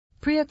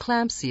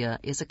Preeclampsia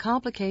is a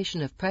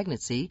complication of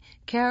pregnancy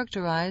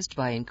characterized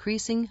by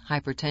increasing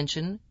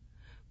hypertension,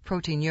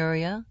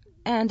 proteinuria,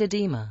 and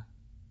edema.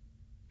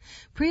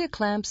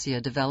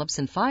 Preeclampsia develops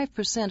in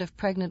 5% of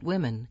pregnant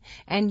women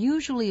and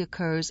usually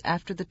occurs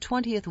after the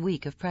 20th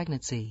week of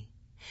pregnancy.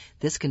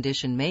 This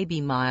condition may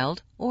be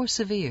mild or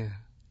severe.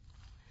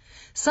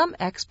 Some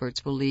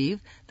experts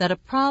believe that a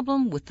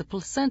problem with the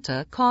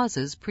placenta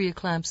causes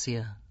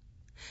preeclampsia.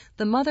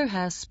 The mother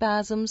has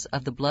spasms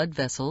of the blood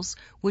vessels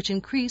which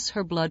increase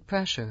her blood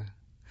pressure.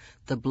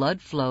 The blood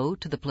flow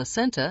to the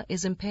placenta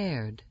is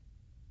impaired.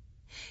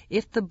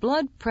 If the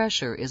blood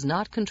pressure is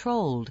not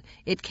controlled,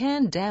 it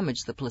can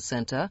damage the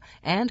placenta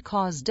and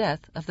cause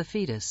death of the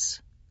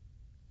fetus.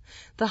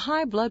 The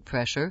high blood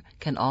pressure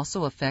can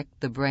also affect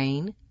the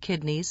brain,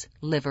 kidneys,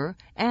 liver,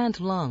 and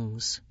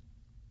lungs.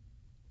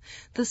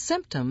 The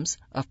symptoms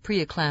of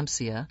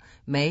preeclampsia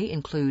may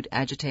include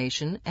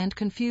agitation and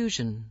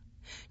confusion,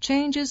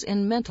 changes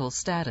in mental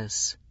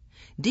status,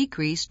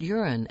 decreased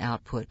urine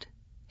output,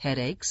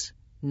 headaches,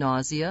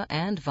 nausea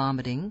and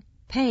vomiting,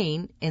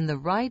 pain in the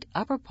right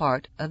upper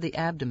part of the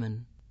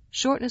abdomen,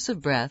 shortness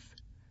of breath,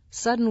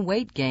 sudden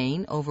weight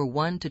gain over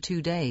 1 to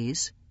 2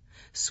 days,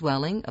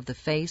 swelling of the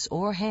face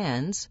or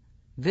hands,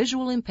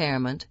 visual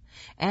impairment,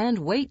 and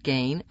weight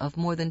gain of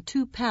more than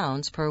 2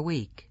 pounds per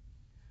week.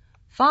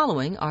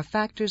 Following are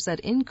factors that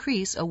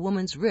increase a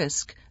woman's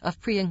risk of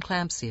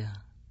preeclampsia: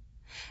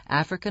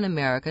 African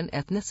American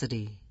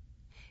ethnicity,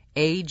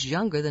 age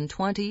younger than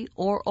 20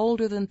 or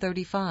older than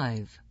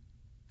 35,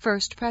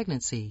 first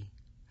pregnancy,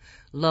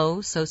 low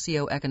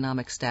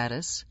socioeconomic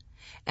status,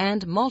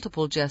 and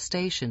multiple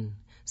gestation,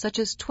 such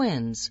as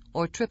twins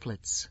or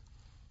triplets.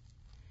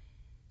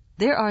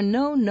 There are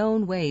no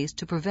known ways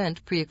to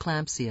prevent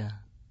preeclampsia.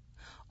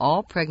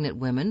 All pregnant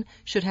women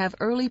should have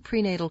early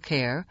prenatal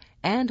care,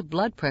 and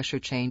blood pressure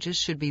changes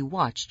should be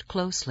watched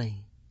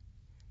closely.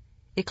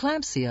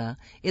 Eclampsia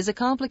is a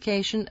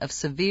complication of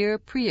severe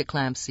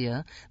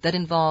preeclampsia that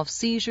involves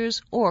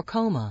seizures or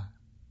coma.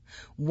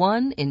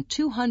 1 in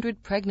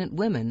 200 pregnant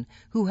women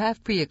who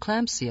have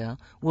preeclampsia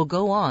will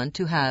go on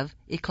to have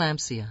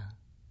eclampsia.